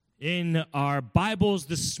in our Bibles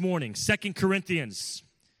this morning, 2 Corinthians.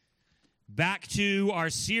 Back to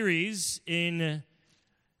our series in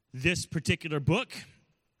this particular book,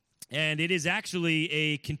 and it is actually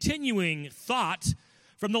a continuing thought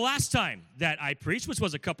from the last time that I preached, which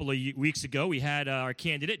was a couple of weeks ago. We had our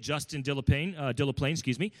candidate, Justin Dillaplane,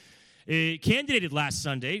 candidated last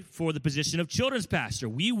Sunday for the position of children's pastor.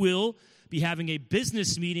 We will be having a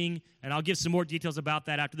business meeting, and I'll give some more details about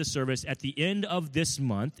that after the service at the end of this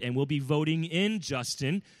month, and we'll be voting in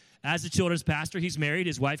Justin as the children's pastor. He's married.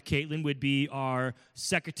 His wife, Caitlin, would be our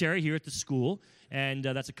secretary here at the school, and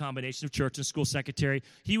that's a combination of church and school secretary.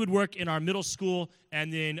 He would work in our middle school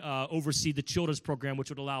and then oversee the children's program, which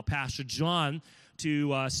would allow Pastor John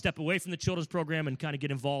to step away from the children's program and kind of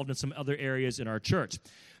get involved in some other areas in our church.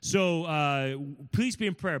 So please be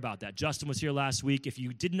in prayer about that. Justin was here last week. If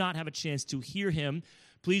you did not have a chance to hear him,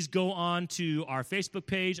 please go on to our Facebook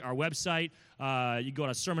page, our website. You go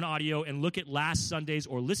to Sermon Audio and look at last Sunday's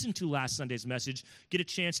or listen to last Sunday's message. Get a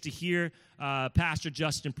chance to hear Pastor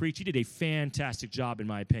Justin preach. He did a fantastic job, in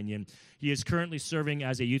my opinion. He is currently serving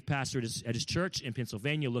as a youth pastor at his church in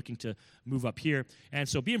Pennsylvania, looking to move up here. And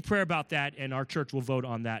so be in prayer about that, and our church will vote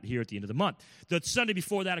on that here at the end of the month. The Sunday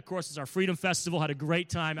before that, of course, is our Freedom Festival. Had a great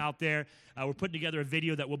time out there. We're putting together a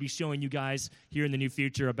video that we'll be showing you guys here in the near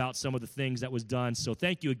future about some of the things that was done. So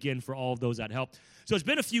thank you again for all of those that helped. So it's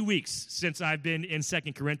been a few weeks since I've been in 2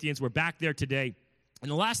 Corinthians. We're back there today. And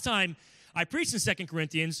the last time I preached in 2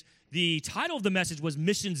 Corinthians, the title of the message was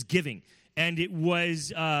Missions Giving. And it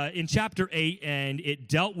was in chapter 8, and it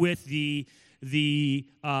dealt with the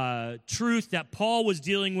truth that Paul was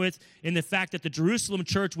dealing with in the fact that the Jerusalem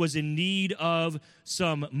church was in need of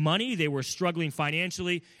some money. They were struggling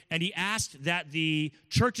financially, and he asked that the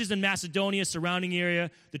churches in Macedonia, surrounding area,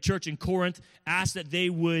 the church in Corinth, asked that they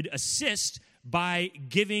would assist by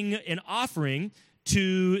giving an offering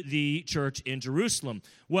to the church in Jerusalem.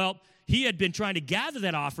 Well, he had been trying to gather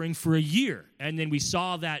that offering for a year, and then we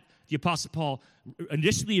saw that the Apostle Paul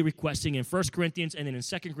initially requesting in 1 Corinthians, and then in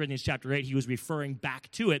 2 Corinthians chapter 8, he was referring back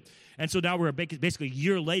to it. And so now we're basically a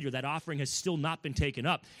year later. That offering has still not been taken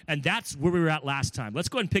up. And that's where we were at last time. Let's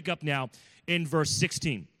go ahead and pick up now in verse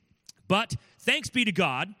 16. But thanks be to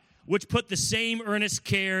God, which put the same earnest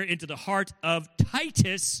care into the heart of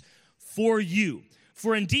Titus for you.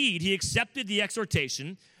 For indeed, he accepted the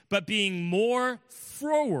exhortation, but being more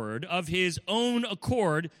forward of his own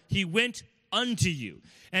accord, he went unto you.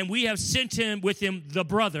 And we have sent him with him the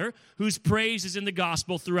brother, whose praise is in the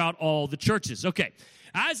gospel throughout all the churches. Okay,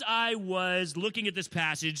 as I was looking at this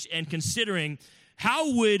passage and considering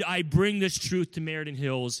how would I bring this truth to Meriden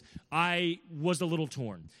Hills, I was a little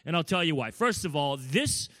torn. And I'll tell you why. First of all,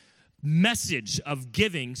 this message of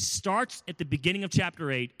giving starts at the beginning of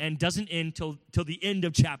chapter 8 and doesn't end till the end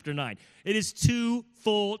of chapter 9. It is 2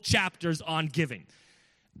 full chapters on giving.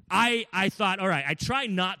 I thought, all right, I try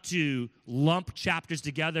not to lump chapters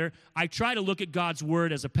together. I try to look at God's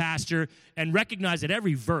word as a pastor and recognize that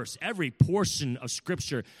every verse, every portion of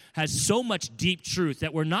Scripture has so much deep truth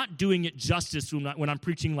that we're not doing it justice when I'm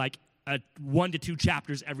preaching like 1 to 2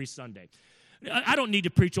 chapters every Sunday. I don't need to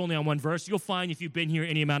preach only on one verse. You'll find if you've been here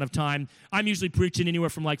any amount of time, I'm usually preaching anywhere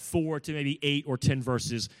from like 4 to maybe 8 or 10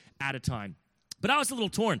 verses at a time. But I was a little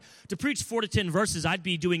torn. To preach 4 to 10 verses, I'd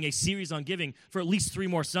be doing a series on giving for at least 3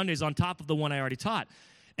 more Sundays on top of the one I already taught.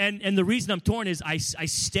 And the reason I'm torn is I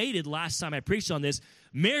stated last time I preached on this,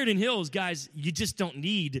 Meriden Hills, guys, you just don't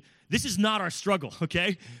need, this is not our struggle,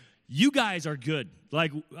 okay? You guys are good.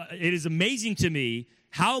 Like, it is amazing to me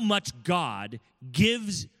how much God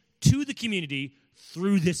gives to the community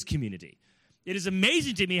through this community. It is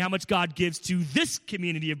amazing to me how much God gives to this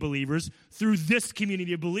community of believers through this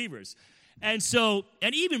community of believers. And so,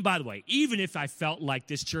 and even, by the way, even if I felt like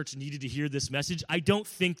this church needed to hear this message, I don't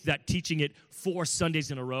think that teaching it 4 Sundays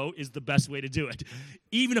in a row is the best way to do it.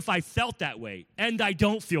 Even if I felt that way, and I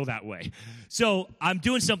don't feel that way. So I'm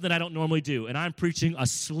doing something I don't normally do, and I'm preaching a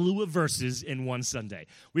slew of verses in one Sunday.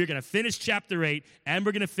 We're going to finish chapter 8, and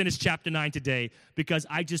we're going to finish chapter 9 today, because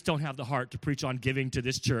I just don't have the heart to preach on giving to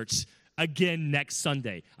this church again next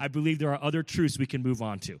Sunday. I believe there are other truths we can move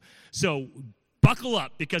on to. So buckle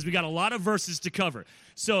up, because we got a lot of verses to cover.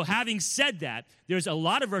 So having said that, there's a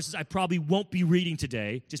lot of verses I probably won't be reading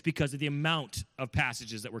today just because of the amount of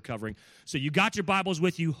passages that we're covering. So you got your Bibles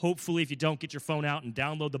with you. Hopefully, if you don't, get your phone out and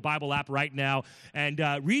download the Bible app right now and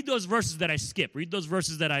read those verses that I skip. Read those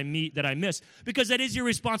verses that I miss, because that is your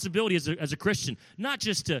responsibility as a Christian. Not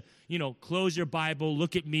just to, close your Bible,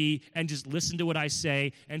 look at me, and just listen to what I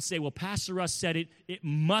say and say, well, Pastor Russ said it. It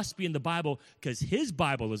must be in the Bible because his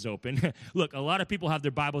Bible is open. Look, a lot lot of people have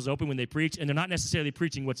their Bibles open when they preach, and they're not necessarily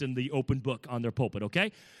preaching what's in the open book on their pulpit,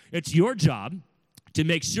 okay? It's your job to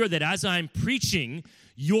make sure that as I'm preaching,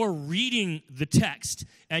 you're reading the text,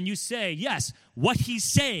 and you say, yes, what he's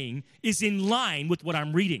saying is in line with what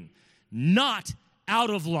I'm reading, not out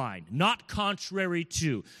of line, not contrary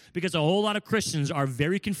to. Because a whole lot of Christians are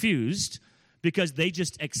very confused because they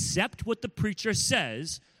just accept what the preacher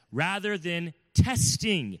says rather than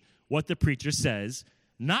testing what the preacher says,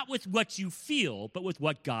 not with what you feel, but with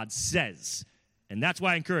what God says. And that's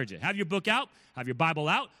why I encourage you. Have your book out. Have your Bible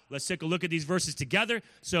out. Let's take a look at these verses together.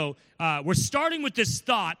 So we're starting with this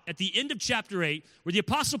thought at the end of chapter 8 where the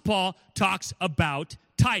Apostle Paul talks about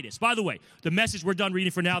Titus. By the way, the message we're done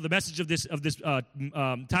reading for now, the message of this title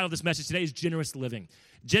of this message today is generous living.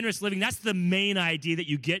 Generous living, that's the main idea that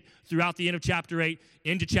you get throughout the end of chapter 8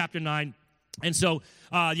 into chapter 9. And so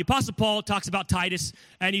the Apostle Paul talks about Titus,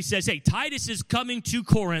 and he says, hey, Titus is coming to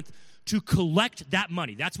Corinth to collect that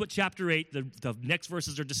money. That's what chapter 8, the next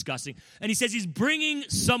verses are discussing. And he says he's bringing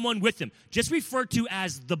someone with him, just referred to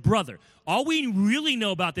as the brother. All we really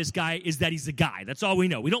know about this guy is that he's a guy. That's all we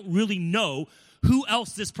know. We don't really know who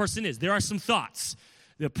else this person is. There are some thoughts.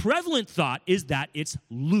 The prevalent thought is that it's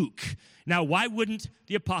Luke. Now, why wouldn't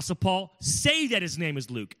the Apostle Paul say that his name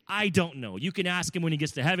is Luke? I don't know. You can ask him when he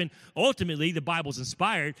gets to heaven. Ultimately, the Bible's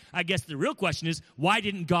inspired. I guess the real question is, why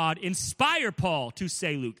didn't God inspire Paul to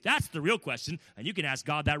say Luke? That's the real question, and you can ask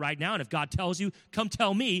God that right now, and if God tells you, come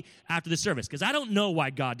tell me after the service, because I don't know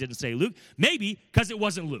why God didn't say Luke. Maybe because it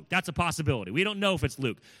wasn't Luke. That's a possibility. We don't know if it's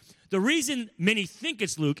Luke. The reason many think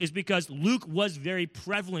it's Luke is because Luke was very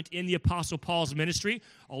prevalent in the Apostle Paul's ministry,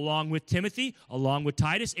 along with Timothy, along with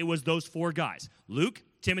Titus. It was those four guys, Luke,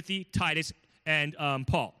 Timothy, Titus, and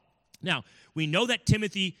Paul. Now, we know that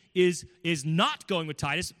Timothy is not going with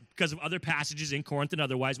Titus because of other passages in Corinth and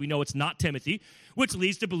otherwise. We know it's not Timothy, which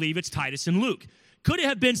leads to believe it's Titus and Luke. Could it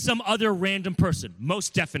have been some other random person?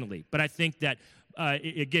 Most definitely, but I think that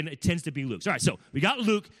again, it tends to be Luke's. All right, so we got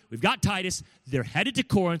Luke, we've got Titus. They're headed to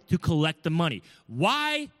Corinth to collect the money.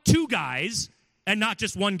 Why two guys and not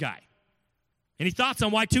just one guy? Any thoughts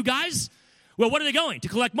on why two guys? Well, what are they going? To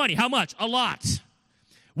collect money. How much? A lot.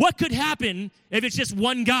 What could happen if it's just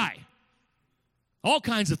one guy? All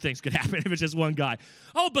kinds of things could happen if it's just one guy.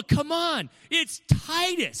 Oh, but come on, it's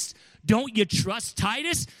Titus. Don't you trust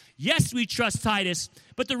Titus? Yes, we trust Titus,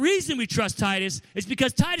 but the reason we trust Titus is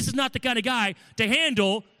because Titus is not the kind of guy to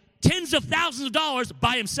handle tens of thousands of dollars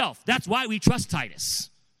by himself. That's why we trust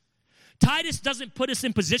Titus. Titus doesn't put us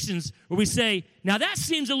in positions where we say, now that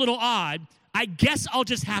seems a little odd. I guess I'll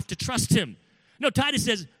just have to trust him. No, Titus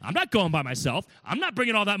says, I'm not going by myself. I'm not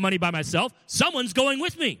bringing all that money by myself. Someone's going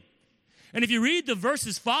with me. And if you read the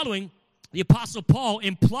verses following, the Apostle Paul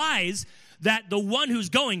implies that the one who's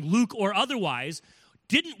going, Luke or otherwise,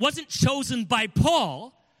 wasn't chosen by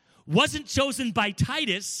Paul, wasn't chosen by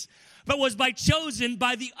Titus, but was chosen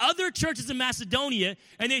by the other churches in Macedonia,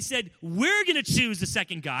 and they said, we're going to choose the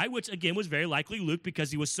second guy, which again was very likely Luke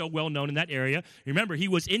because he was so well known in that area. Remember, he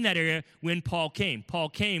was in that area when Paul came. Paul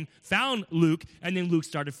came, found Luke, and then Luke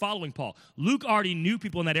started following Paul. Luke already knew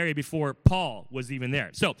people in that area before Paul was even there.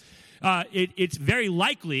 So it's very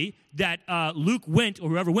likely that Luke went, or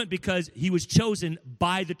whoever went, because he was chosen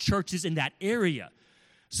by the churches in that area.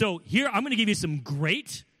 So here, I'm going to give you some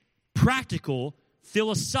great, practical,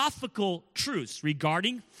 philosophical truths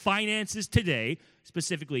regarding finances today,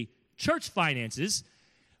 specifically church finances,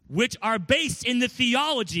 which are based in the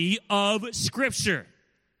theology of Scripture.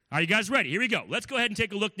 Are you guys ready? Here we go. Let's go ahead and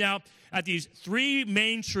take a look now at these three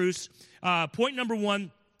main truths. Point number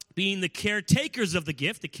one being the caretakers of the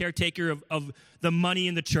gift, the caretaker of the money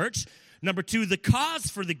in the church. Number two, the cause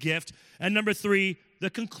for the gift. And number three, the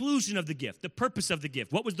conclusion of the gift, the purpose of the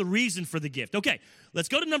gift. What was the reason for the gift? Okay, let's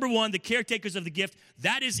go to number one, the caretakers of the gift.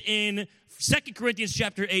 That is in 2 Corinthians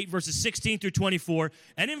chapter 8, verses 16 through 24.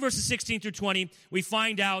 And in verses 16 through 20, we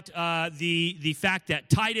find out the fact that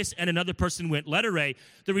Titus and another person went. Letter A,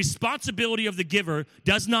 the responsibility of the giver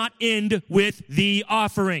does not end with the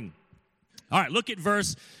offering. All right, look at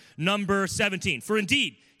verse number 17. For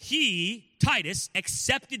indeed, he, Titus,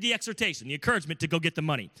 accepted the exhortation, the encouragement to go get the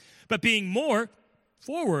money. But being more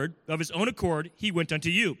forward of his own accord, he went unto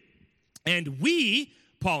you. And we,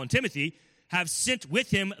 Paul and Timothy, have sent with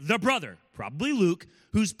him the brother, probably Luke,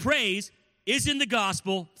 whose praise is in the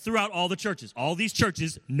gospel throughout all the churches. All these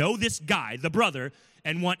churches know this guy, the brother,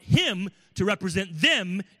 and want him to represent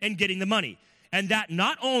them in getting the money. And that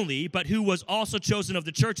not only, but who was also chosen of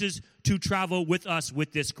the churches to travel with us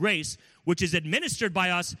with this grace, which is administered by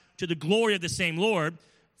us to the glory of the same Lord.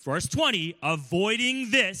 Verse 20, avoiding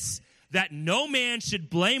this, that no man should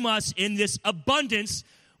blame us in this abundance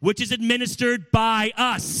which is administered by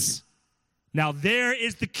us. Now, there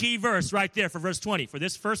is the key verse right there for verse 20. For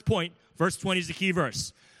this first point, verse 20 is the key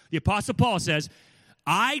verse. The Apostle Paul says,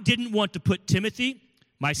 I didn't want to put Timothy,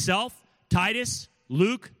 myself, Titus,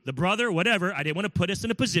 Luke, the brother, whatever, I didn't want to put us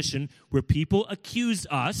in a position where people accuse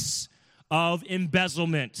us of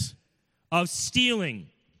embezzlement, of stealing.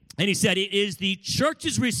 And he said it is the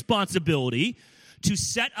church's responsibility to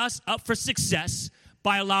set us up for success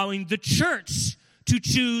by allowing the church to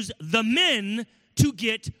choose the men to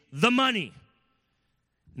get the money.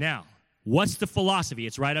 Now, what's the philosophy?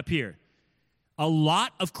 It's right up here. A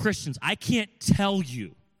lot of Christians, I can't tell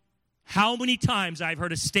you how many times I've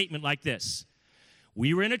heard a statement like this.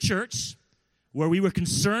 We were in a church where we were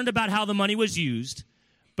concerned about how the money was used,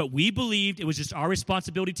 but we believed it was just our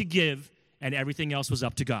responsibility to give, and everything else was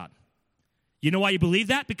up to God. You know why you believe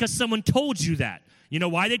that? Because someone told you that. You know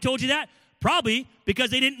why they told you that? Probably because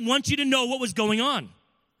they didn't want you to know what was going on.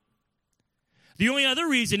 The only other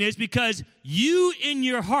reason is because you in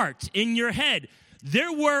your heart, in your head,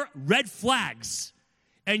 there were red flags,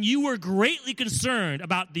 and you were greatly concerned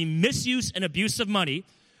about the misuse and abuse of money,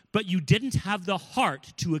 but you didn't have the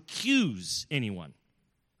heart to accuse anyone.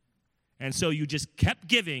 And so you just kept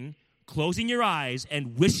giving, closing your eyes,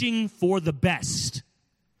 and wishing for the best.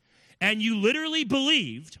 And you literally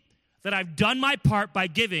believed that I've done my part by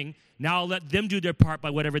giving, now I'll let them do their part by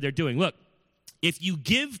whatever they're doing. Look, if you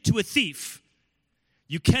give to a thief,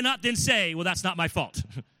 you cannot then say, well, that's not my fault.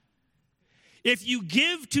 If you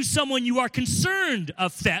give to someone you are concerned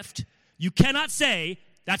of theft, you cannot say,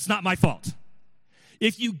 that's not my fault.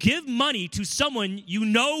 If you give money to someone you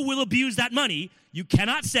know will abuse that money, you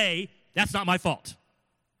cannot say, that's not my fault.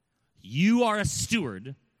 You are a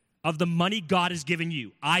steward of the money God has given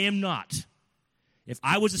you. I am not. If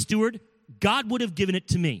I was a steward, God would have given it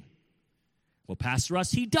to me. Well, Pastor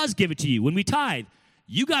Russ, he does give it to you. When we tithe,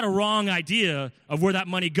 you got a wrong idea of where that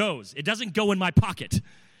money goes. It doesn't go in my pocket.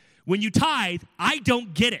 When you tithe, I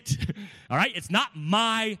don't get it. All right? It's not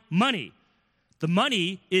my money. The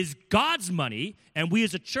money is God's money, and we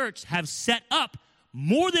as a church have set up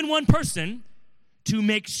more than one person to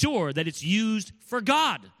make sure that it's used for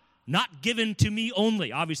God, not given to me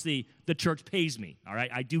only. Obviously, the church pays me, all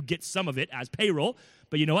right? I do get some of it as payroll,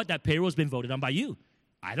 but you know what? That payroll has been voted on by you.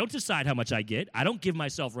 I don't decide how much I get. I don't give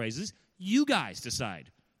myself raises. You guys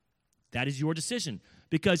decide. That is your decision.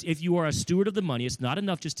 Because if you are a steward of the money, it's not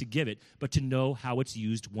enough just to give it, but to know how it's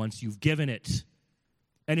used once you've given it.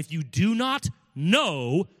 And if you do not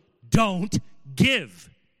know, don't give.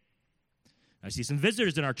 I see some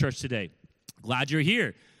visitors in our church today. Glad you're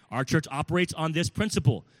here. Our church operates on this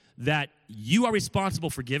principle that you are responsible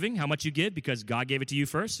for giving, how much you give, because God gave it to you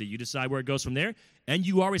first, so you decide where it goes from there, and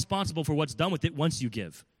you are responsible for what's done with it once you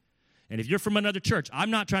give. And if you're from another church,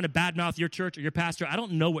 I'm not trying to badmouth your church or your pastor. I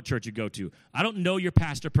don't know what church you go to. I don't know your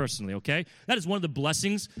pastor personally, okay? That is one of the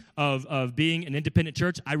blessings of being an independent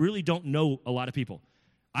church. I really don't know a lot of people.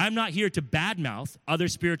 I'm not here to badmouth other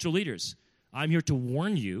spiritual leaders. I'm here to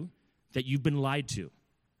warn you that you've been lied to.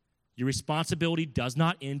 Your responsibility does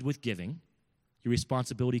not end with giving. Your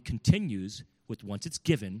responsibility continues with once it's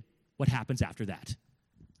given, what happens after that.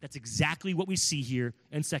 That's exactly what we see here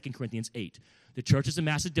in 2 Corinthians 8. The churches in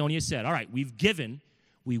Macedonia said, all right, we've given.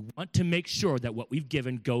 We want to make sure that what we've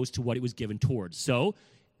given goes to what it was given towards. So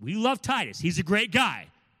we love Titus. He's a great guy.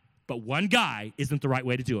 But one guy isn't the right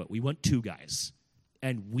way to do it. We want two guys.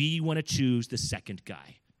 And we want to choose the second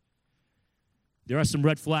guy. There are some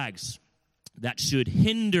red flags that should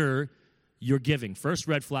hinder your giving. First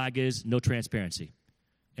red flag is no transparency.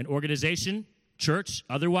 An organization, church,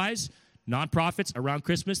 otherwise, nonprofits around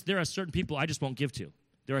Christmas, there are certain people I just won't give to.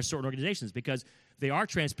 There are certain organizations because they are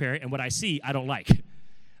transparent, and what I see, I don't like.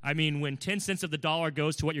 I mean, when 10 cents of the dollar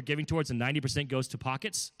goes to what you're giving towards and 90% goes to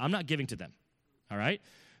pockets, I'm not giving to them, all right?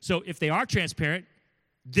 So if they are transparent,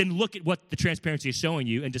 then look at what the transparency is showing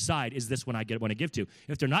you and decide, is this one I want to give to?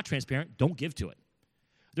 If they're not transparent, don't give to it.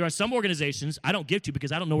 There are some organizations I don't give to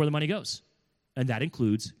because I don't know where the money goes, and that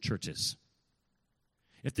includes churches.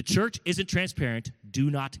 If the church isn't transparent,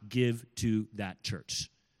 do not give to that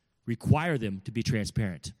church. Require them to be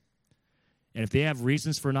transparent. And if they have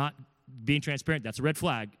reasons for not being transparent, that's a red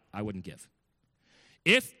flag. I wouldn't give.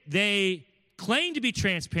 If they claim to be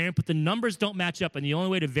transparent, but the numbers don't match up, and the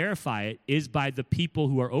only way to verify it is by the people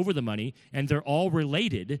who are over the money, and they're all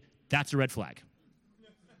related, that's a red flag.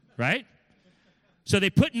 Right? So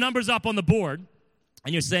they put numbers up on the board,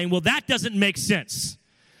 and you're saying, well, that doesn't make sense.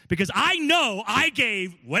 Because I know I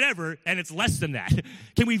gave whatever, and it's less than that.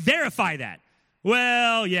 Can we verify that?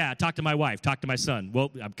 Well, yeah, talk to my wife, talk to my son.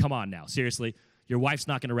 Well, come on now, seriously. Your wife's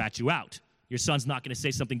not going to rat you out. Your son's not going to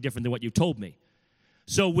say something different than what you told me.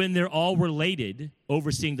 So when they're all related,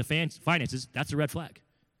 overseeing the finances, that's a red flag.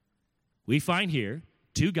 We find here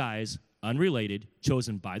 2 guys, unrelated,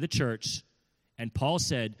 chosen by the church, and Paul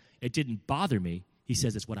said, it didn't bother me. He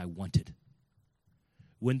says it's what I wanted.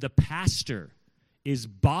 When the pastor is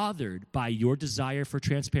bothered by your desire for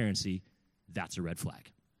transparency, that's a red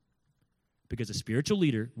flag. Because a spiritual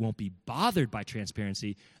leader won't be bothered by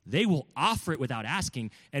transparency. They will offer it without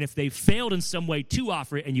asking. And if they failed in some way to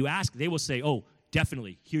offer it and you ask, they will say, oh,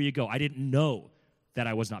 definitely, here you go. I didn't know that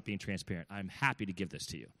I was not being transparent. I'm happy to give this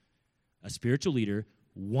to you. A spiritual leader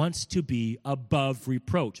wants to be above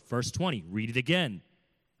reproach. Verse 20, read it again.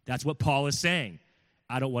 That's what Paul is saying.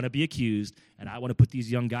 I don't want to be accused, and I want to put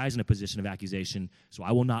these young guys in a position of accusation, so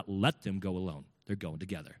I will not let them go alone. They're going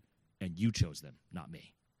together, and you chose them, not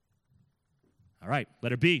me. All right,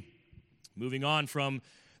 letter B. Moving on from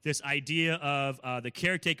this idea of the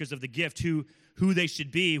caretakers of the gift, who they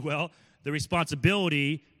should be. Well, the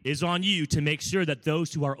responsibility is on you to make sure that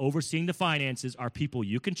those who are overseeing the finances are people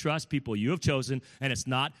you can trust, people you have chosen, and it's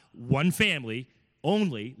not one family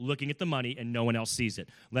only looking at the money and no one else sees it.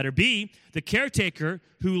 Letter B, the caretaker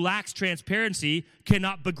who lacks transparency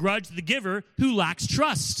cannot begrudge the giver who lacks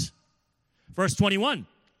trust. Verse 21,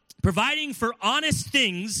 providing for honest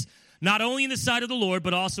things, not only in the sight of the Lord,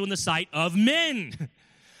 but also in the sight of men.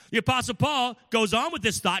 The Apostle Paul goes on with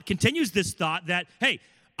this thought, continues this thought that, hey,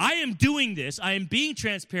 I am doing this. I am being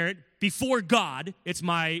transparent before God. It's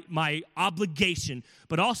my obligation.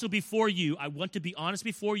 But also before you, I want to be honest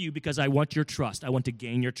before you because I want your trust. I want to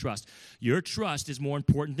gain your trust. Your trust is more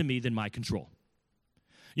important to me than my control.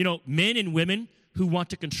 You know, men and women who want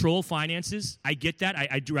to control finances, I get that.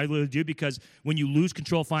 I really do, because when you lose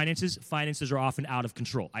control of finances are often out of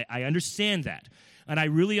control. I understand that. And I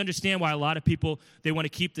really understand why a lot of people, they want to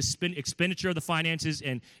keep the expenditure of the finances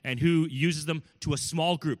and who uses them to a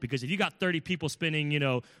small group. Because if you got 30 people spending,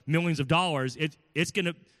 millions of dollars, it's going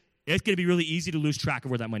to be really easy to lose track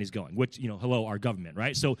of where that money's going, which, hello, our government,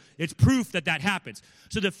 right? So it's proof that happens.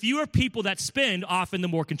 So the fewer people that spend, often the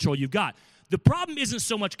more control you've got. The problem isn't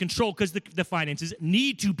so much control, because the finances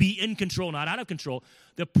need to be in control, not out of control.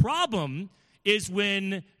 The problem is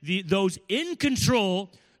when those in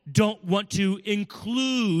control don't want to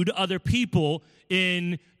include other people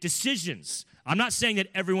in decisions. I'm not saying that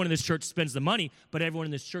everyone in this church spends the money, but everyone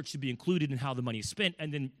in this church should be included in how the money is spent,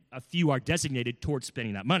 and then a few are designated towards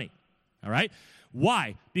spending that money. All right?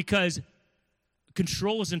 Why? Because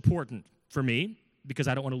control is important for me, because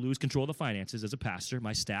I don't want to lose control of the finances as a pastor,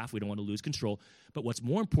 my staff, we don't want to lose control. But what's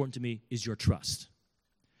more important to me is your trust.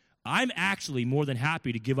 I'm actually more than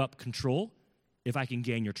happy to give up control if I can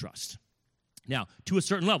gain your trust. Now, to a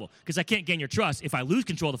certain level, because I can't gain your trust if I lose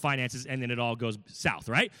control of the finances and then it all goes south,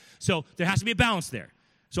 right? So there has to be a balance there.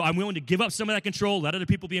 So I'm willing to give up some of that control, let other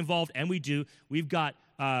people be involved, and we do. We've got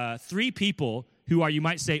 3 people who are, you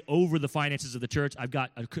might say, over the finances of the church. I've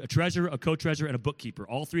got a treasurer, a co-treasurer, and a bookkeeper.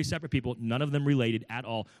 All 3 separate people, none of them related at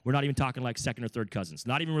all. We're not even talking like second or third cousins.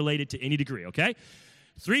 Not even related to any degree, okay?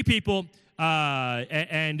 3 people,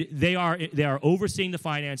 and they are overseeing the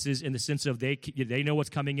finances in the sense of they know what's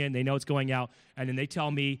coming in, they know what's going out, and then they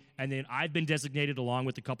tell me, and then I've been designated along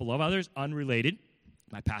with a couple of others, unrelated,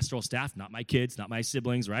 my pastoral staff, not my kids, not my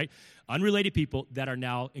siblings, right? Unrelated people that are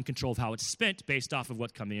now in control of how it's spent based off of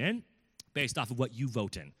what's coming in, based off of what you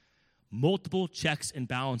vote in. Multiple checks and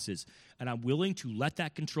balances, and I'm willing to let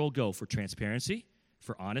that control go for transparency,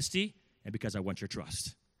 for honesty, and because I want your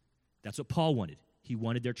trust. That's what Paul wanted. He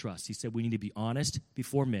wanted their trust. He said we need to be honest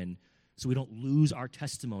before men so we don't lose our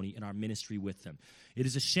testimony and our ministry with them. It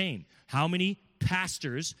is a shame how many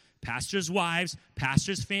pastors' wives,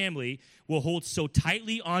 pastors' family will hold so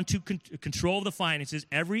tightly onto control of the finances,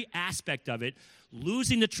 every aspect of it,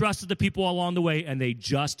 losing the trust of the people along the way, and they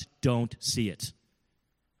just don't see it.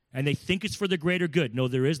 And they think it's for the greater good. No,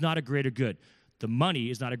 there is not a greater good. The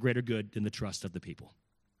money is not a greater good than the trust of the people.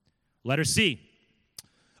 Letter C.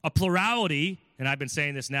 A plurality, and I've been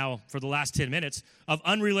saying this now for the last 10 minutes, of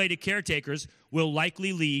unrelated caretakers will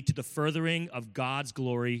likely lead to the furthering of God's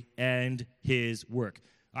glory and his work.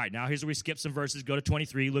 All right, now here's where we skip some verses, go to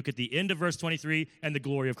 23, look at the end of verse 23 and the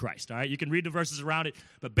glory of Christ. All right, you can read the verses around it,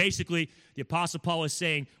 but basically the Apostle Paul is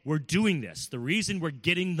saying we're doing this. The reason we're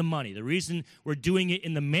getting the money, the reason we're doing it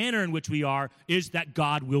in the manner in which we are is that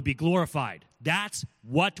God will be glorified. That's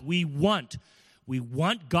what we want. We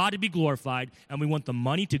want God to be glorified, and we want the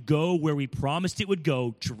money to go where we promised it would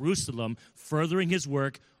go, Jerusalem, furthering his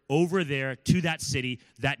work over there to that city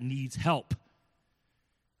that needs help.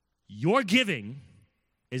 Your giving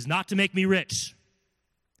is not to make me rich.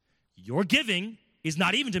 Your giving is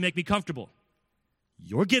not even to make me comfortable.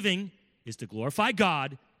 Your giving is to glorify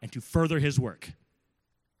God and to further his work.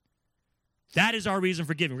 That is our reason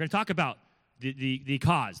for giving. We're going to talk about the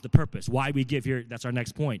cause, the purpose, why we give here. That's our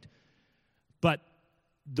next point. But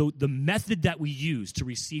the method that we use to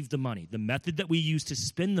receive the money, the method that we use to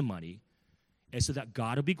spend the money is so that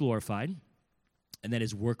God will be glorified and that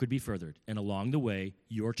his work would be furthered. And along the way,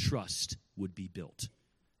 your trust would be built.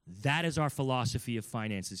 That is our philosophy of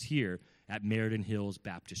finances here at Meriden Hills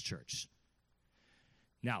Baptist Church.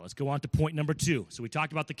 Now, let's go on to point number 2. So we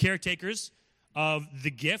talked about the caretakers of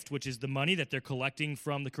the gift, which is the money that they're collecting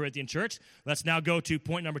from the Corinthian church. Let's now go to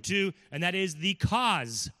point number 2, and that is the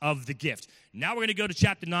cause of the gift. Now we're going to go to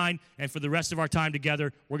chapter 9, and for the rest of our time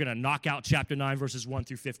together, we're going to knock out chapter 9, verses 1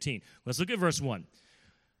 through 15. Let's look at verse 1.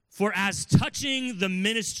 For as touching the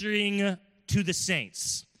ministering to the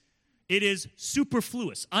saints, it is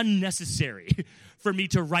superfluous, unnecessary for me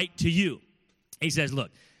to write to you. He says,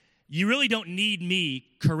 look, you really don't need me,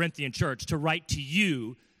 Corinthian church, to write to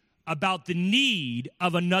you about the need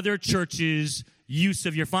of another church's use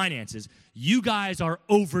of your finances. You guys are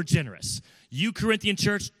over generous. You, Corinthian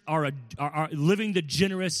church, are living the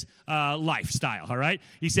generous lifestyle, all right?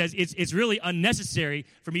 He says it's really unnecessary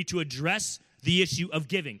for me to address the issue of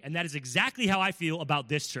giving, and that is exactly how I feel about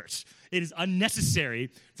this church. It is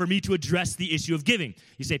unnecessary for me to address the issue of giving.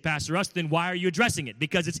 You say, Pastor Russ, then why are you addressing it?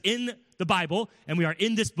 Because it's in the Bible, and we are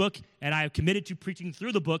in this book, and I have committed to preaching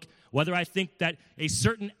through the book. Whether I think that a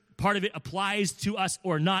certain part of it applies to us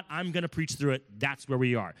or not, I'm going to preach through it. That's where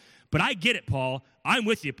we are. But I get it, Paul. I'm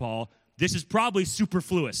with you, Paul. This is probably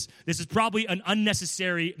superfluous. This is probably an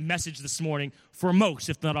unnecessary message this morning for most,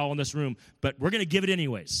 if not all in this room, but we're going to give it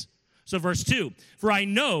anyways. So verse 2, for I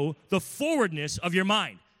know the forwardness of your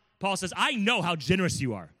mind. Paul says, I know how generous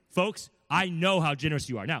you are. Folks, I know how generous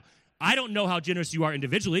you are. Now, I don't know how generous you are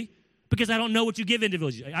individually because I don't know what you give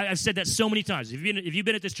individually. I've said that so many times. If you've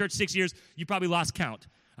been at this church 6 years, you probably lost count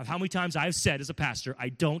of how many times I've said as a pastor, I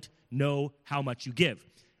don't know how much you give.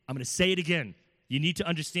 I'm going to say it again. You need to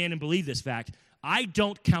understand and believe this fact. I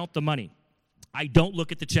don't count the money. I don't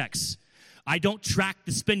look at the checks. I don't track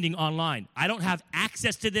the spending online. I don't have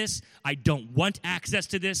access to this. I don't want access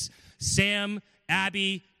to this. Sam,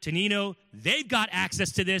 Abby, Tonino, they've got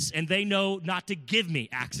access to this, and they know not to give me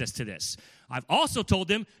access to this. I've also told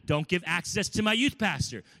them, don't give access to my youth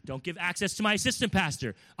pastor. Don't give access to my assistant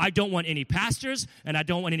pastor. I don't want any pastors, and I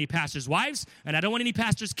don't want any pastors' wives, and I don't want any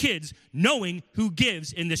pastors' kids knowing who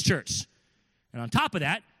gives in this church. And on top of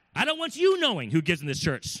that, I don't want you knowing who gives in this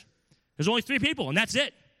church. There's only 3 people, and that's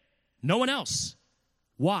it. No one else.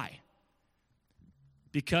 Why?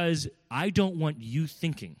 Because I don't want you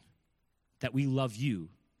thinking that we love you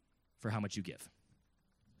for how much you give.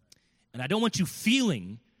 And I don't want you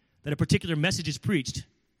feeling that a particular message is preached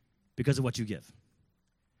because of what you give.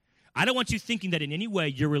 I don't want you thinking that in any way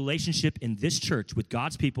your relationship in this church with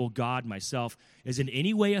God's people, God, myself, is in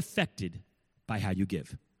any way affected by how you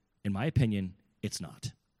give. In my opinion, it's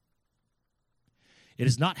not. It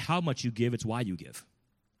is not how much you give, it's why you give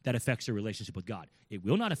that affects your relationship with God. It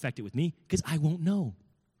will not affect it with me because I won't know.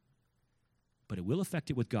 But it will affect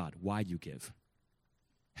it with God, why you give.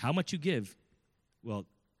 How much you give, well,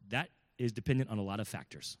 that is dependent on a lot of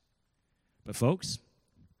factors. But folks,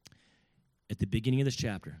 at the beginning of this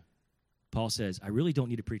chapter, Paul says, I really don't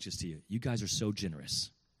need to preach this to you. You guys are so generous.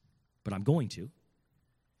 But I'm going to.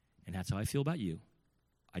 And that's how I feel about you.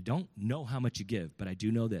 I don't know how much you give, but I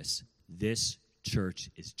do know this. This church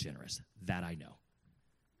is generous. That I know.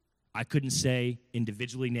 I couldn't say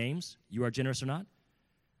individually names, you are generous or not,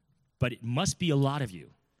 but it must be a lot of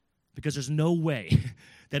you because there's no way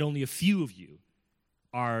that only a few of you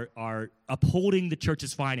are upholding the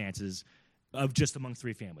church's finances of just among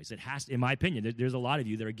 3 families. It has, in my opinion, there's a lot of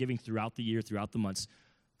you that are giving throughout the year, throughout the months,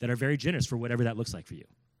 that are very generous for whatever that looks like for you.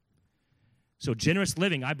 So generous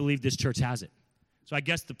living, I believe this church has it. So I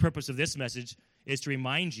guess the purpose of this message is to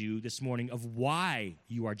remind you this morning of why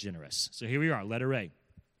you are generous. So here we are, letter A.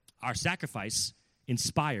 Our sacrifice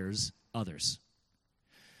inspires others.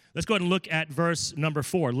 Let's go ahead and look at verse number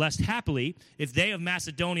 4. Lest happily, if they of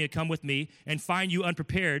Macedonia come with me and find you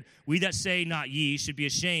unprepared, we that say not ye should be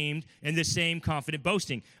ashamed in this same confident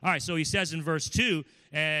boasting. All right, so he says in verse 2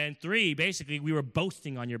 and 3, basically, we were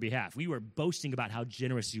boasting on your behalf. We were boasting about how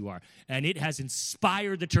generous you are. And it has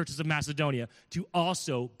inspired the churches of Macedonia to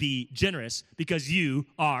also be generous because you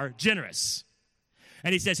are generous.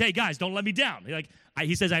 And he says, hey, guys, don't let me down.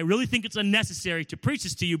 He says, I really think it's unnecessary to preach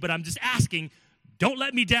this to you, but I'm just asking, Don't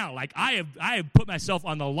let me down. Like, I have put myself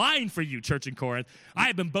on the line for you, church in Corinth. I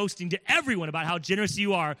have been boasting to everyone about how generous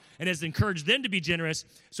you are and has encouraged them to be generous.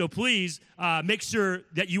 So please make sure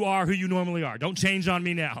that you are who you normally are. Don't change on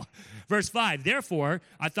me now. Verse 5, therefore,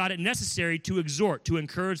 I thought it necessary to exhort, to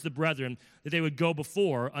encourage the brethren, that they would go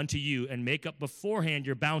before unto you and make up beforehand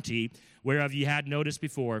your bounty, whereof ye had noticed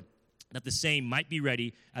before, that the same might be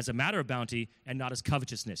ready as a matter of bounty and not as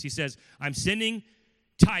covetousness. He says, I'm sending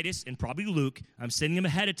Titus and probably Luke, I'm sending them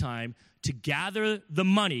ahead of time to gather the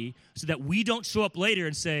money so that we don't show up later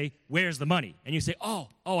and say, where's the money? And you say, oh,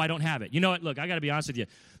 I don't have it. You know what? Look, I got to be honest with you.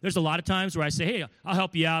 There's a lot of times where I say, hey, I'll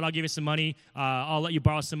help you out. I'll give you some money. I'll let you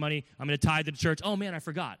borrow some money. I'm going to tithe to the church. Oh, man, I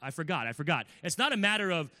forgot. It's not a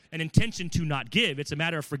matter of an intention to not give. It's a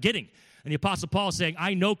matter of forgetting. And the Apostle Paul is saying,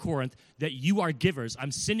 I know, Corinth, that you are givers.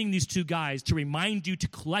 I'm sending these two guys to remind you to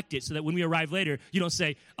collect it so that when we arrive later, you don't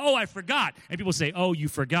say, oh, I forgot. And people say, oh, you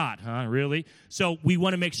forgot, huh? Really? So we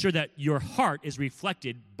want to make sure that your heart is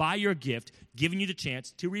reflected by your gift, giving you the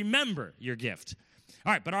chance to remember your gift.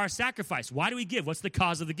 All right, but our sacrifice, why do we give? What's the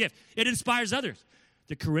cause of the gift? It inspires others.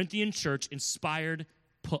 The Corinthian church inspired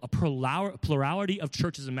a plurality of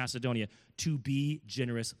churches in Macedonia to be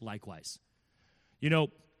generous likewise. You know,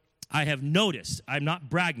 I have noticed, I'm not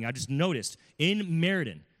bragging, I just noticed, in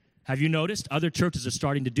Meriden, have you noticed other churches are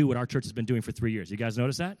starting to do what our church has been doing for 3 years? You guys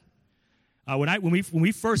notice that? When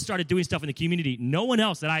we first started doing stuff in the community, no one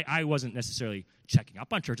else that I wasn't necessarily checking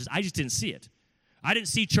up on churches, I just didn't see it. I didn't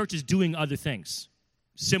see churches doing other things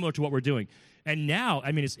similar to what we're doing. And now,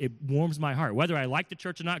 I mean, it warms my heart. Whether I like the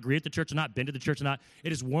church or not, agree with the church or not, been to the church or not,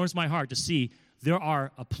 it just warms my heart to see there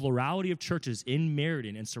are a plurality of churches in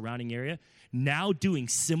Meriden and surrounding area now doing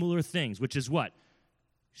similar things, which is what?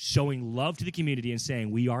 Showing love to the community and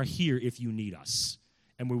saying, we are here if you need us.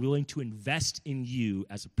 And we're willing to invest in you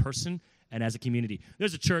as a person and as a community.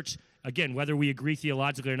 There's a church, again, whether we agree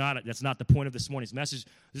theologically or not, that's not the point of this morning's message.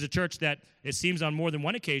 There's a church that, it seems on more than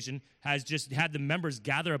one occasion, has just had the members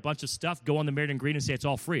gather a bunch of stuff, go on the Meriden Green and say it's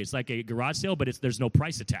all free. It's like a garage sale, but there's no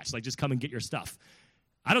price attached. Like, just come and get your stuff.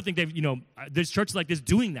 I don't think there's churches like this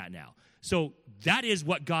doing that now. So that is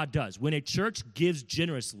what God does. When a church gives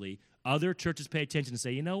generously, other churches pay attention and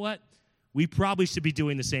say, you know what? We probably should be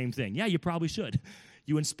doing the same thing. Yeah, you probably should.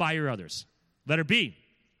 You inspire others. Letter B,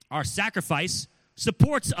 our sacrifice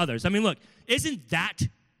supports others. I mean, look, isn't that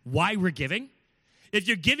why we're giving? If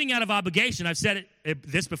you're giving out of obligation, I've said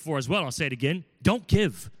this before as well, I'll say it again, don't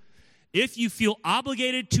give. If you feel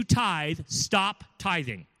obligated to tithe, stop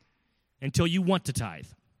tithing until you want to tithe.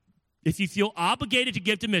 If you feel obligated to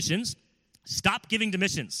give to missions, stop giving to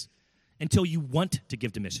missions until you want to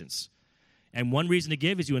give to missions. And one reason to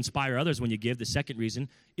give is you inspire others when you give. The second reason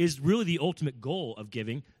is really the ultimate goal of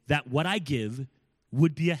giving, that what I give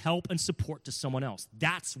would be a help and support to someone else.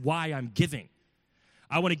 That's why I'm giving.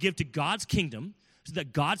 I want to give to God's kingdom so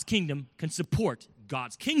that God's kingdom can support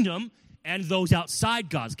God's kingdom and those outside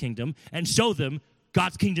God's kingdom and show them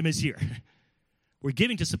God's kingdom is here. We're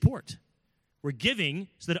giving to support. We're giving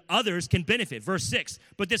so that others can benefit. Verse 6,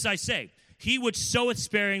 but this I say, he which soweth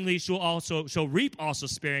sparingly shall reap also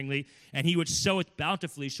sparingly, and he which soweth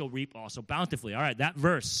bountifully shall reap also bountifully. All right, that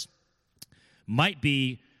verse might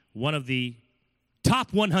be one of the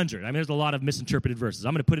top 100. I mean, there's a lot of misinterpreted verses.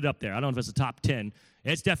 I'm going to put it up there. I don't know if it's the top 10.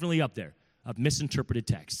 It's definitely up there of misinterpreted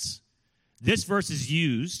texts. This verse is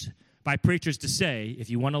used by preachers to say, if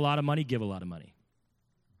you want a lot of money, give a lot of money.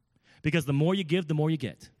 Because the more you give, the more you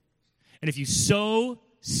get. And if you sow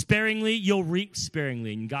sparingly, you'll reap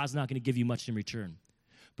sparingly, and God's not going to give you much in return.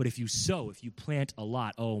 But if you sow, if you plant a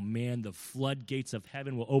lot, oh man, the floodgates of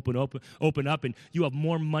heaven will open up, and you have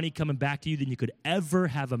more money coming back to you than you could ever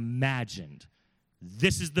have imagined.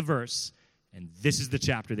 This is the verse, and this is the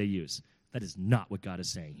chapter they use. That is not what God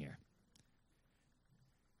is saying here.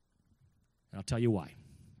 And I'll tell you why.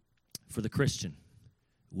 For the Christian,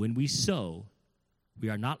 when we sow, we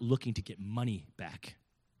are not looking to get money back.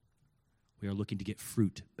 We are looking to get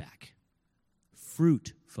fruit back.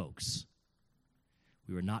 Fruit, folks.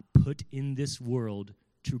 We were not put in this world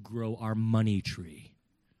to grow our money tree.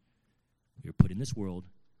 We are put in this world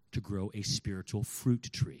to grow a spiritual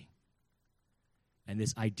fruit tree. And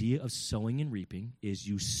this idea of sowing and reaping is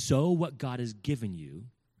you sow what God has given you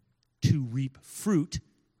to reap fruit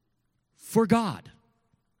for God.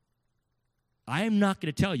 I am not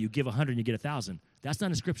going to tell you, give 100 and you get 1,000. That's not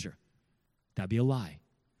in Scripture. That'd be a lie.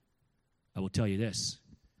 I will tell you this.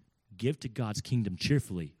 Give to God's kingdom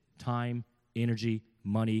cheerfully. Time, energy,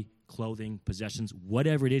 money, clothing, possessions,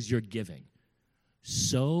 whatever it is you're giving.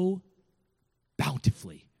 Sow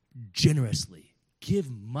bountifully, generously give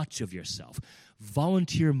much of yourself.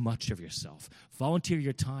 Volunteer much of yourself. Volunteer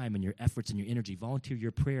your time and your efforts and your energy. Volunteer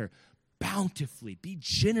your prayer bountifully. Be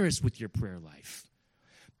generous with your prayer life.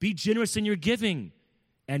 Be generous in your giving.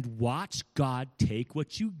 And watch God take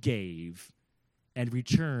what you gave and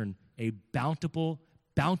return a bountiful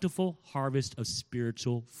harvest of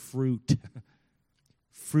spiritual fruit.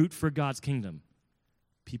 Fruit for God's kingdom.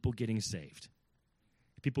 People getting saved.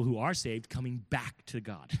 People who are saved coming back to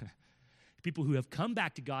God. People who have come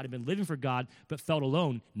back to God and been living for God but felt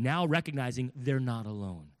alone, now recognizing they're not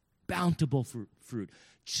alone. Bountiful fruit.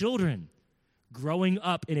 Children growing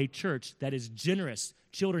up in a church that is generous.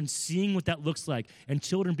 Children seeing what that looks like. And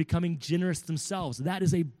children becoming generous themselves. That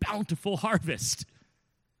is a bountiful harvest.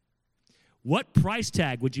 What price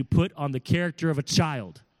tag would you put on the character of a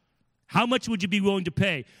child? How much would you be willing to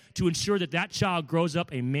pay to ensure that that child grows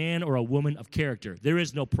up a man or a woman of character? There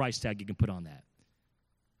is no price tag you can put on that.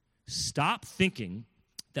 Stop thinking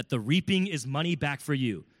that the reaping is money back for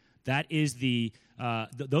you. That is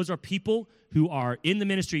those are people who are in the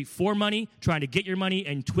ministry for money, trying to get your money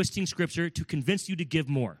and twisting Scripture to convince you to give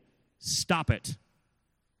more. Stop it.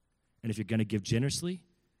 And if you're going to give generously,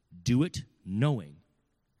 do it knowing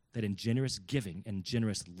that in generous giving and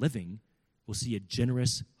generous living, we'll see a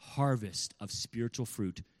generous harvest of spiritual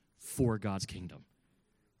fruit for God's kingdom.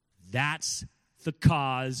 That's the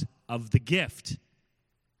cause of the gift.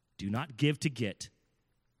 Do not give to get.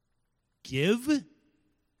 Give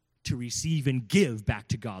to receive and give back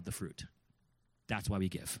to God the fruit. That's why we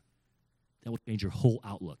give. That will change your whole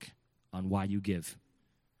outlook on why you give.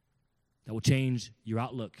 That will change your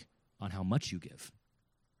outlook on how much you give.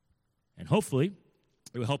 And hopefully,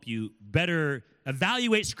 it will help you better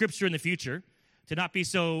evaluate Scripture in the future, to not be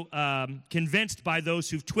so convinced by those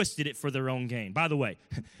who've twisted it for their own gain. By the way,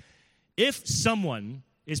 if someone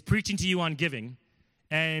is preaching to you on giving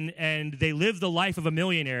and they live the life of a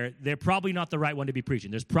millionaire, they're probably not the right one to be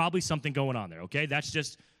preaching. There's probably something going on there, okay? That's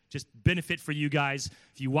just benefit for you guys.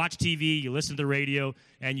 If you watch TV, you listen to the radio,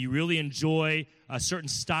 and you really enjoy a certain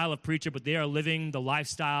style of preacher, but they are living the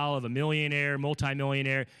lifestyle of a millionaire,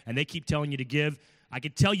 multimillionaire, and they keep telling you to give, I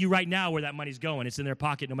can tell you right now where that money's going. It's in their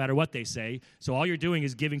pocket no matter what they say. So all you're doing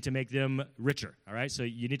is giving to make them richer, all right? So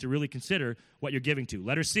you need to really consider what you're giving to.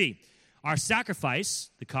 Letter C, our sacrifice,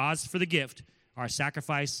 the cause for the gift, our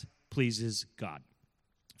sacrifice pleases God.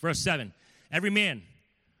 Verse 7, every man,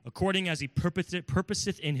 according as he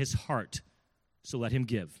purposeth in his heart, so let him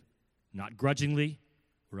give, not grudgingly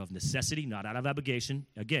or of necessity, not out of obligation.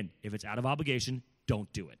 Again, if it's out of obligation,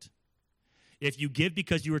 don't do it. If you give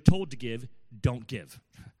because you were told to give, don't give.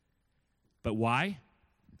 But why?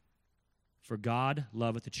 For God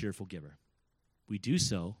loveth a cheerful giver. We do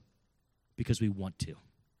so because we want to.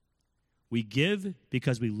 We give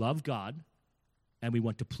because we love God and we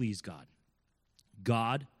want to please God.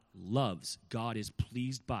 God loves, God is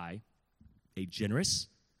pleased by a generous,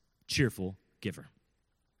 cheerful giver.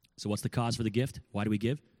 So what's the cause for the gift? Why do we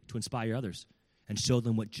give? To inspire others and show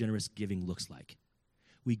them what generous giving looks like.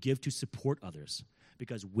 We give to support others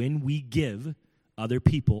because when we give, other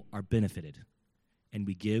people are benefited. And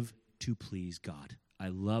we give to please God. I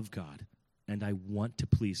love God, and I want to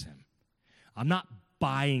please him. I'm not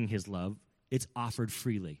buying his love. It's offered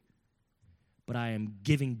freely. But I am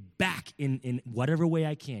giving back in whatever way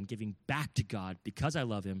I can, giving back to God because I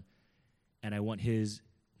love him, and I want his,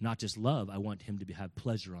 not just love, I want him to have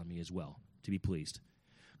pleasure on me as well, to be pleased.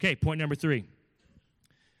 Okay, point number 3.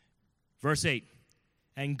 Verse 8.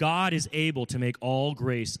 And God is able to make all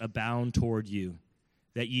grace abound toward you,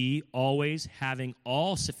 that ye always having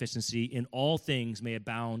all sufficiency in all things may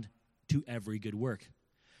abound to every good work.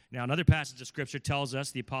 Now, another passage of Scripture tells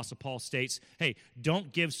us, the Apostle Paul states, hey,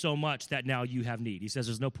 don't give so much that now you have need. He says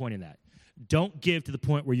there's no point in that. Don't give to the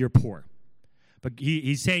point where you're poor. But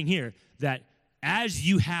he's saying here that as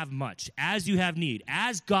you have much, as you have need,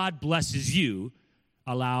 as God blesses you,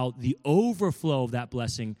 allow the overflow of that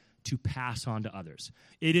blessing to pass on to others.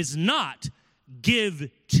 It is not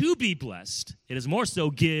give to be blessed. It is more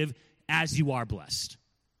so give as you are blessed.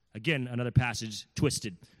 Again, another passage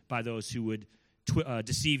twisted by those who would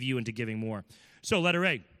deceive you into giving more. So, letter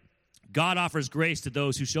A, God offers grace to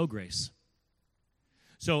those who show grace.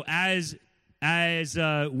 So as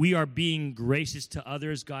we are being gracious to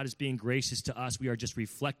others, God is being gracious to us. We are just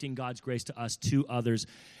reflecting God's grace to us, to others.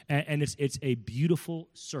 And it's a beautiful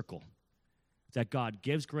circle that God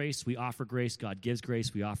gives grace, we offer grace. God gives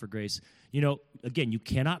grace, we offer grace. You know, again, you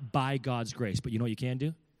cannot buy God's grace, but you know what you can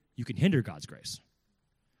do? You can hinder God's grace.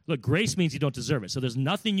 Look, grace means you don't deserve it. So there's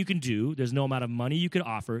nothing you can do, there's no amount of money you could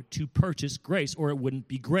offer to purchase grace, or it wouldn't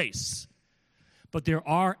be grace. But there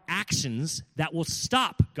are actions that will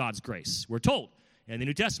stop God's grace. We're told in the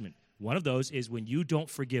New Testament. One of those is when you don't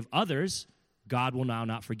forgive others, God will now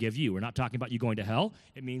not forgive you. We're not talking about you going to hell.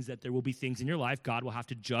 It means that there will be things in your life God will have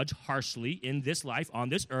to judge harshly in this life, on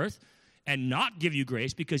this earth, and not give you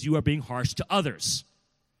grace because you are being harsh to others.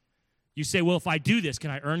 You say, well, if I do this,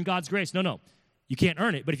 can I earn God's grace? No. You can't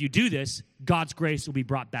earn it. But if you do this, God's grace will be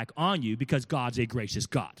brought back on you because God's a gracious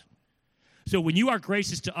God. So when you are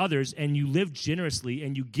gracious to others and you live generously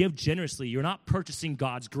and you give generously, you're not purchasing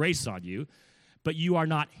God's grace on you, but you are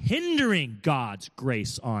not hindering God's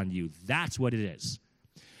grace on you. That's what it is.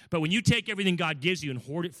 But when you take everything God gives you and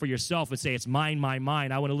hoard it for yourself and say, it's mine, mine,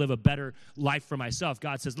 mine, I want to live a better life for myself,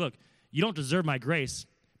 God says, look, you don't deserve my grace,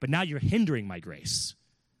 but now you're hindering my grace.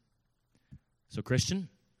 So Christian,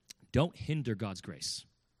 don't hinder God's grace.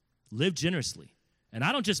 Live generously. And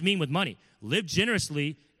I don't just mean with money. Live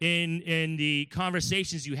generously in the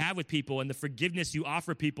conversations you have with people and the forgiveness you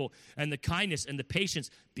offer people and the kindness and the patience.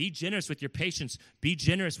 Be generous with your patience. Be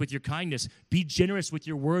generous with your kindness. Be generous with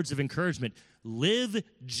your words of encouragement. Live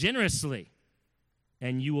generously,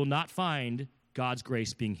 and you will not find God's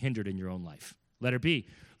grace being hindered in your own life. Letter B,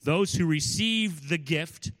 those who receive the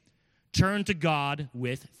gift turn to God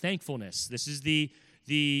with thankfulness. This is the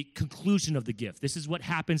conclusion of the gift. This is what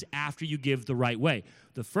happens after you give the right way.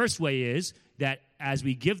 The first way is that as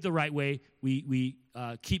we give the right way, we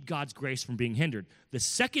keep God's grace from being hindered. The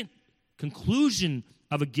second conclusion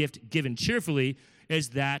of a gift given cheerfully is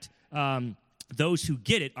that those who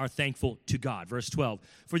get it are thankful to God. Verse 12,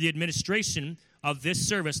 for the administration of this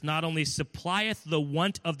service not only supplieth the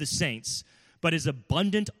want of the saints, but is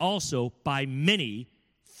abundant also by many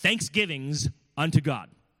thanksgivings unto God.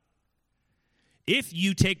 If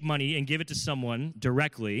you take money and give it to someone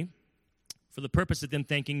directly for the purpose of them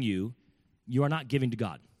thanking you, you are not giving to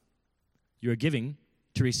God. You are giving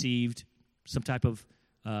to receive some type of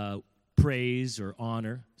praise or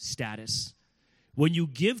honor, status. When you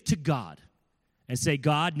give to God and say,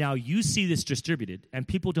 God, now you see this distributed, and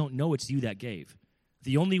people don't know it's you that gave,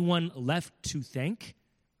 the only one left to thank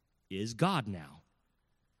is God now.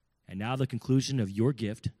 And now the conclusion of your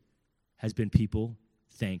gift has been people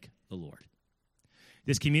thank the Lord.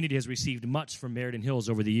 This community has received much from Meriden Hills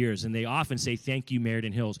over the years, and they often say, thank you,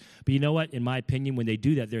 Meriden Hills. But you know what? In my opinion, when they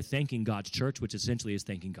do that, they're thanking God's church, which essentially is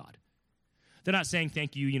thanking God. They're not saying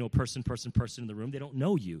thank you, person in the room. They don't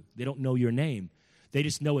know you. They don't know your name. They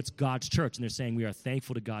just know it's God's church, and they're saying we are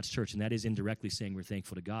thankful to God's church, and that is indirectly saying we're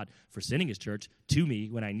thankful to God for sending his church to me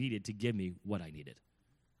when I needed to give me what I needed.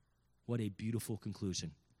 What a beautiful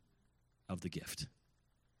conclusion of the gift.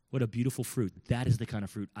 What a beautiful fruit. That is the kind of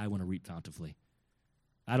fruit I want to reap bountifully.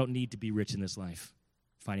 I don't need to be rich in this life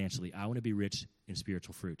financially. I want to be rich in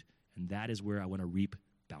spiritual fruit, and that is where I want to reap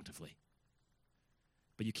bountifully.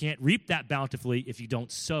 But you can't reap that bountifully if you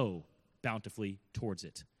don't sow bountifully towards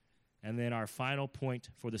it. And then our final point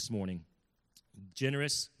for this morning,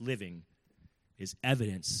 generous living is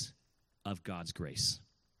evidence of God's grace.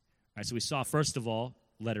 All right, so we saw, first of all,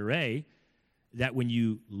 letter A, that when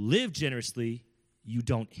you live generously, you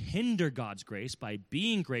don't hinder God's grace. By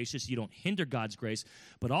being gracious, you don't hinder God's grace.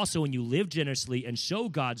 But also when you live generously and show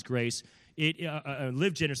God's grace, it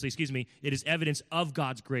is evidence of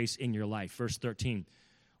God's grace in your life. Verse 13,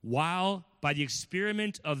 while by the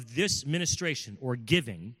experiment of this ministration or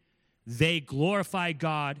giving, they glorify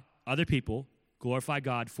God, other people glorify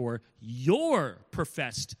God for your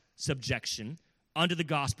professed subjection unto the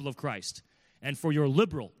gospel of Christ and for your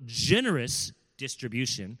liberal, generous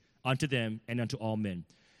distribution unto them and unto all men.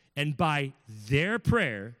 And by their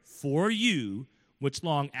prayer for you, which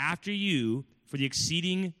long after you, for the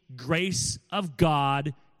exceeding grace of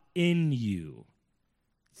God in you.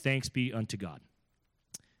 Thanks be unto God.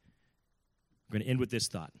 We're going to end with this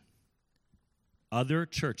thought. Other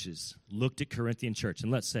churches looked at Corinthian church,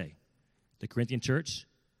 and let's say the Corinthian church,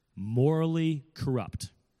 morally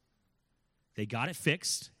corrupt. They got it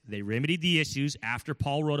fixed. They remedied the issues after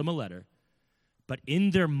Paul wrote them a letter. But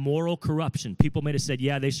in their moral corruption, people may have said,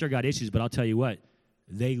 yeah, they sure got issues, but I'll tell you what,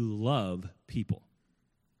 they love people.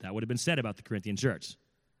 That would have been said about the Corinthian church.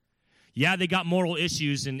 Yeah, they got moral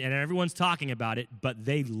issues, and everyone's talking about it, but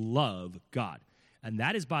they love God. And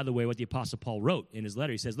that is, by the way, what the Apostle Paul wrote in his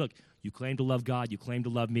letter. He says, look, you claim to love God, you claim to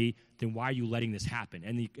love me, then why are you letting this happen?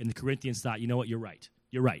 And the Corinthians thought, you know what, you're right.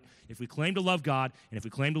 You're right. If we claim to love God, and if we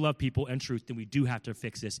claim to love people and truth, then we do have to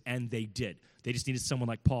fix this, and they did. They just needed someone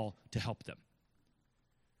like Paul to help them.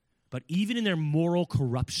 But even in their moral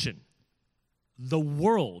corruption, the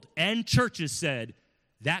world and churches said,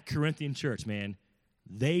 that Corinthian church, man,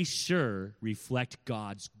 they sure reflect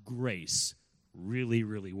God's grace really,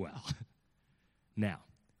 really well. Now,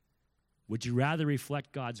 would you rather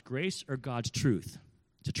reflect God's grace or God's truth?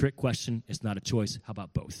 It's a trick question. It's not a choice. How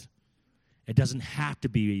about both? It doesn't have to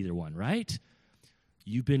be either one, right?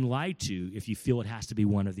 You've been lied to if you feel it has to be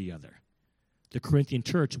one or the other. The Corinthian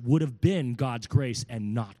church would have been God's grace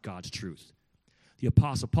and not God's truth. The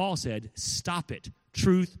Apostle Paul said, stop it.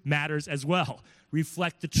 Truth matters as well.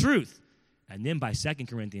 Reflect the truth. And then by 2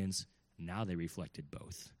 Corinthians, now they reflected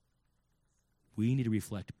both. We need to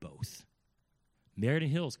reflect both. Meriden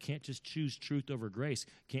Hills can't just choose truth over grace,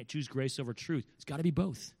 can't choose grace over truth. It's got to be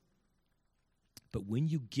both. But when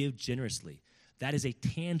you give generously, that is a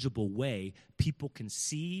tangible way people can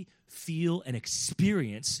see, feel, and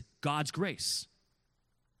experience God's grace.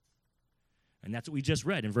 And that's what we just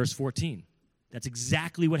read in verse 14. That's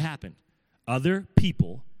exactly what happened. Other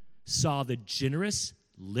people saw the generous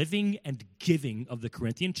living and giving of the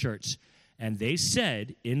Corinthian church, and they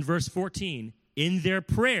said in verse 14, in their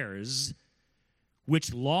prayers,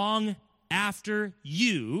 which long after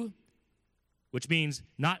you, which means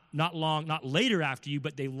not later after you,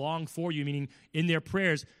 but they long for you, meaning in their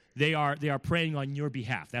prayers, they are praying on your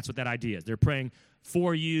behalf. That's what that idea is. They're praying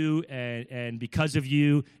for you and because of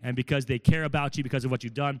you and because they care about you because of what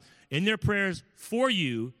you've done. In their prayers for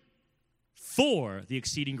you, for the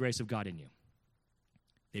exceeding grace of God in you.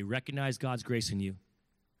 They recognize God's grace in you,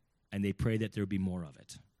 and they pray that there be more of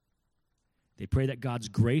it. They pray that God's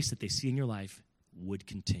grace that they see in your life would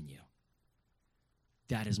continue.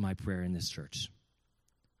 That is my prayer in this church.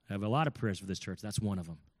 I have a lot of prayers for this church. That's one of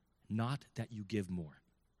them. Not that you give more.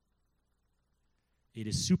 It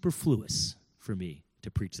is superfluous for me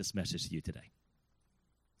to preach this message to you today.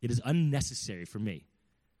 It is unnecessary for me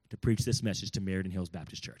to preach this message to Meriden Hills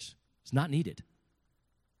Baptist Church. It's not needed.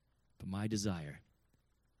 But my desire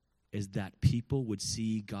is that people would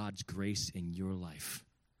see God's grace in your life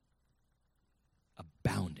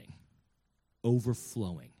abounding,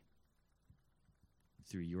 overflowing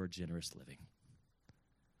through your generous living.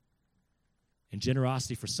 And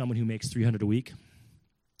generosity for someone who makes $300 a week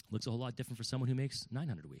looks a whole lot different for someone who makes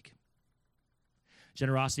 $900 a week.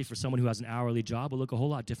 Generosity for someone who has an hourly job will look a whole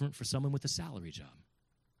lot different for someone with a salary job.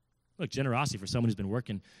 Look, generosity for someone who's been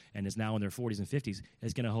working and is now in their 40s and 50s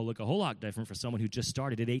is going to look a whole lot different for someone who just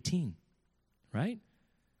started at 18, right?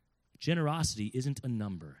 Generosity isn't a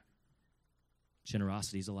number.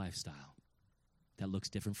 Generosity is a lifestyle that looks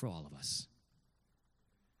different for all of us.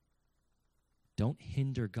 Don't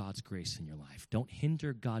hinder God's grace in your life. Don't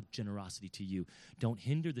hinder God's generosity to you. Don't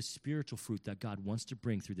hinder the spiritual fruit that God wants to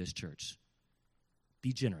bring through this church.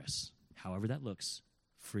 Be generous, however that looks,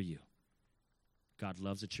 for you. God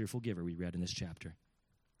loves a cheerful giver, we read in this chapter.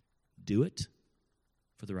 Do it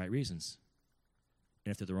for the right reasons.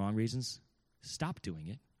 And if they're the wrong reasons, stop doing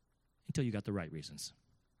it until you got the right reasons.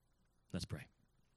 Let's pray.